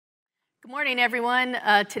Good morning, everyone.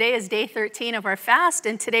 Today is day 13 of our fast,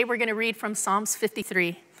 and today we're going to read from Psalms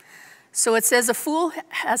 53. So it says, "A fool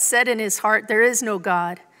has said in his heart, 'There is no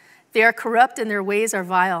God.' They are corrupt and their ways are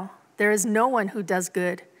vile. There is no one who does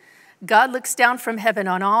good. God looks down from heaven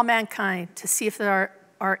on all mankind to see if there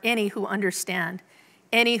are any who understand,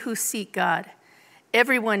 any who seek God.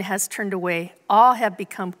 Everyone has turned away. All have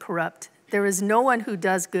become corrupt. There is no one who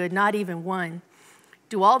does good, not even one.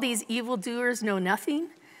 Do all these evildoers know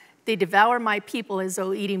nothing? They devour my people as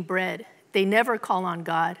though eating bread. They never call on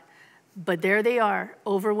God. But there they are,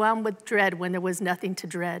 overwhelmed with dread when there was nothing to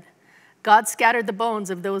dread. God scattered the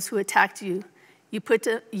bones of those who attacked you. You put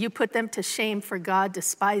them to shame, for God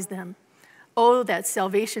despised them. Oh, that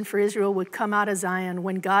salvation for Israel would come out of Zion.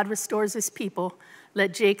 When God restores his people,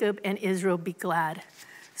 let Jacob and Israel be glad."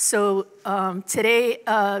 So today,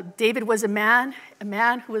 David was a man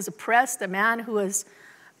who was oppressed, a man who was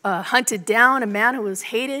hunted down, a man who was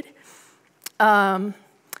hated.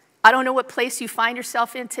 I don't know what place you find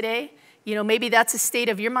yourself in today. You know, maybe that's the state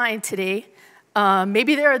of your mind today.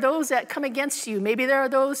 Maybe there are those that come against you. Maybe there are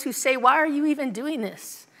those who say, "Why are you even doing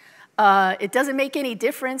this? It doesn't make any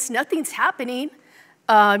difference. Nothing's happening.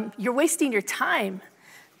 You're wasting your time."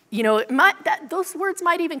 You know, those words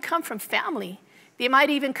might even come from family. They might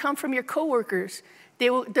even come from your coworkers.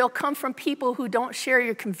 They'll come from people who don't share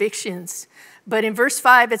your convictions. But in verse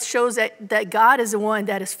 5, it shows that God is the one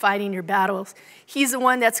that is fighting your battles. He's the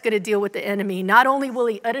one that's going to deal with the enemy. Not only will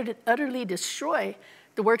he utterly destroy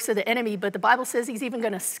the works of the enemy, but the Bible says he's even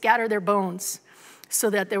going to scatter their bones so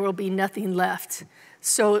that there will be nothing left.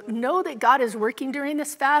 So know that God is working during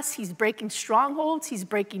this fast. He's breaking strongholds. He's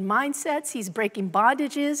breaking mindsets. He's breaking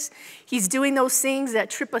bondages. He's doing those things that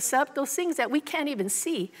trip us up, those things that we can't even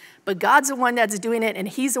see. But God's the one that's doing it, and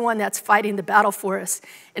he's the one that's fighting the battle for us.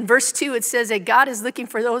 In verse 2, it says that God is looking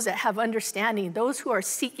for those that have understanding, those who are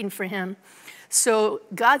seeking for him. So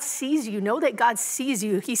God sees you. Know that God sees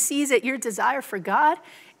you. He sees that your desire for God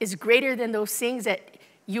is greater than those things that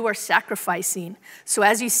you are sacrificing. So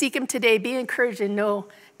as you seek him today, be encouraged and know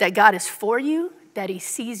that God is for you, that he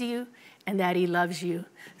sees you, and that he loves you.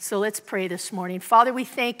 So let's pray this morning. Father, we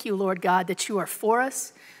thank you, Lord God, that you are for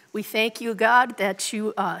us. We thank you, God, that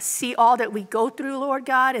you see all that we go through, Lord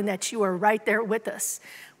God, and that you are right there with us.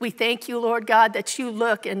 We thank you, Lord God, that you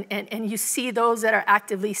look and you see those that are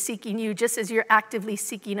actively seeking you, just as you're actively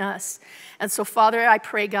seeking us. And so, Father, I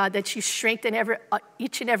pray, God, that you strengthen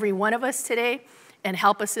each and every one of us today and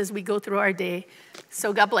help us as we go through our day.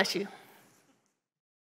 So God bless you.